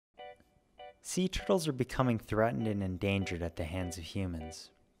Sea turtles are becoming threatened and endangered at the hands of humans.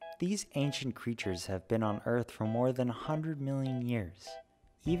 These ancient creatures have been on Earth for more than 100 million years,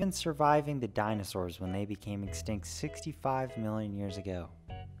 even surviving the dinosaurs when they became extinct 65 million years ago.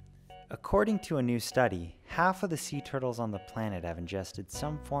 According to a new study, half of the sea turtles on the planet have ingested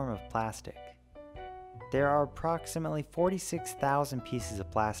some form of plastic. There are approximately 46,000 pieces of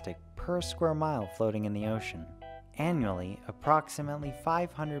plastic per square mile floating in the ocean. Annually, approximately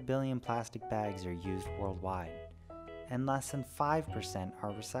 500 billion plastic bags are used worldwide, and less than 5%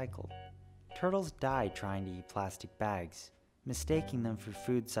 are recycled. Turtles die trying to eat plastic bags, mistaking them for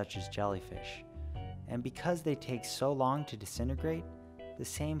food such as jellyfish. And because they take so long to disintegrate, the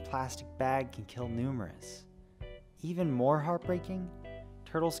same plastic bag can kill numerous. Even more heartbreaking,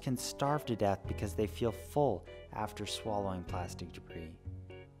 turtles can starve to death because they feel full after swallowing plastic debris.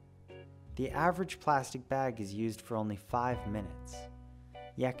 The average plastic bag is used for only 5 minutes,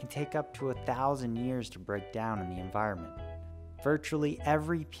 yet can take up to 1,000 years to break down in the environment. Virtually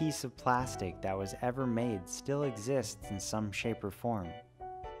every piece of plastic that was ever made still exists in some shape or form.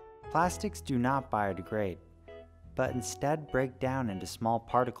 Plastics do not biodegrade, but instead break down into small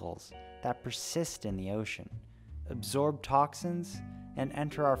particles that persist in the ocean, absorb toxins, and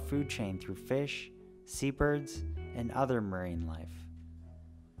enter our food chain through fish, seabirds, and other marine life.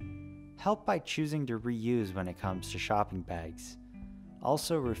 Help by choosing to reuse when it comes to shopping bags.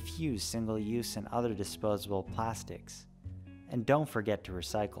 Also refuse single-use and other disposable plastics. And don't forget to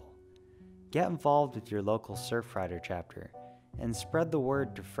recycle. Get involved with your local Surfrider chapter and spread the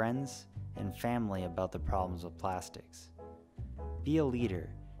word to friends and family about the problems with plastics. Be a leader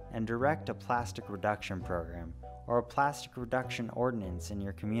and direct a plastic reduction program or a plastic reduction ordinance in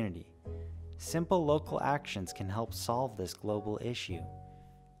your community. Simple local actions can help solve this global issue.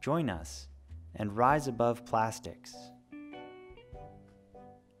 Join us and rise above plastics.